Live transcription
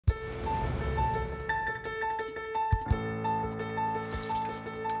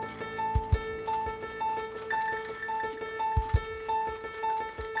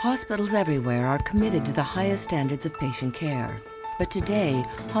Hospitals everywhere are committed to the highest standards of patient care. But today,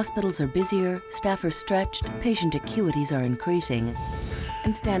 hospitals are busier, staff are stretched, patient acuities are increasing,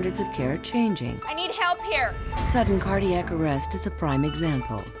 and standards of care are changing. I need help here. Sudden cardiac arrest is a prime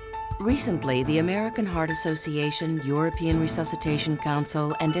example. Recently, the American Heart Association, European Resuscitation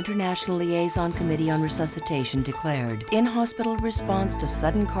Council, and International Liaison Committee on Resuscitation declared in-hospital response to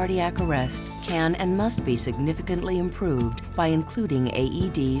sudden cardiac arrest can and must be significantly improved by including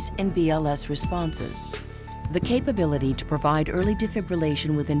AEDs in BLS responses. The capability to provide early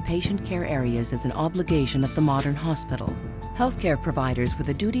defibrillation within patient care areas is an obligation of the modern hospital. Healthcare providers with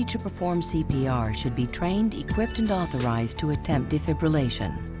a duty to perform CPR should be trained, equipped, and authorized to attempt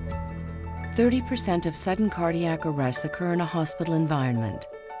defibrillation. 30% of sudden cardiac arrests occur in a hospital environment.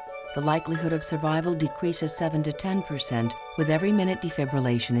 The likelihood of survival decreases 7 to 10% with every minute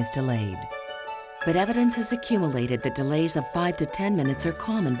defibrillation is delayed. But evidence has accumulated that delays of 5 to 10 minutes are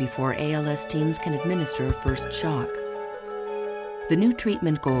common before ALS teams can administer a first shock. The new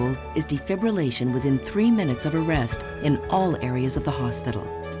treatment goal is defibrillation within 3 minutes of arrest in all areas of the hospital.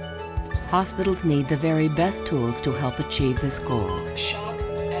 Hospitals need the very best tools to help achieve this goal.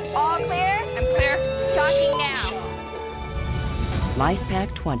 All clear? I'm clear. Shocking now.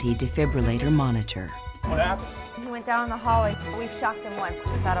 LP20 Defibrillator Monitor. What happened? He went down the hallway. We've shocked him once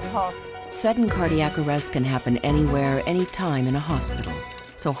without a pulse. Sudden cardiac arrest can happen anywhere, anytime in a hospital.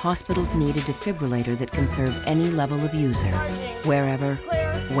 So hospitals need a defibrillator that can serve any level of user, wherever,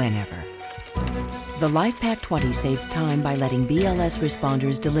 whenever. The LP20 saves time by letting BLS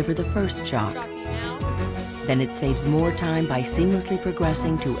responders deliver the first shock. Then it saves more time by seamlessly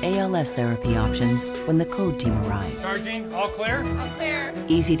progressing to ALS therapy options when the code team arrives. Charging, all clear? All clear.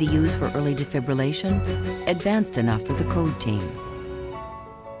 Easy to use for early defibrillation, advanced enough for the code team.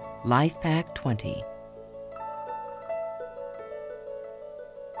 LP20.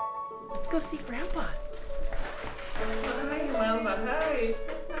 Let's go see Grandpa. Hi, Mama. Hi.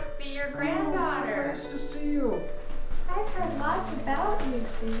 This must be your granddaughter. Nice to see you. I've heard lots about you,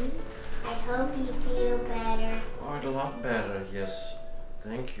 Sue. I hope you feel better. Quite a lot better, yes.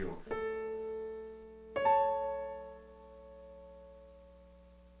 Thank you.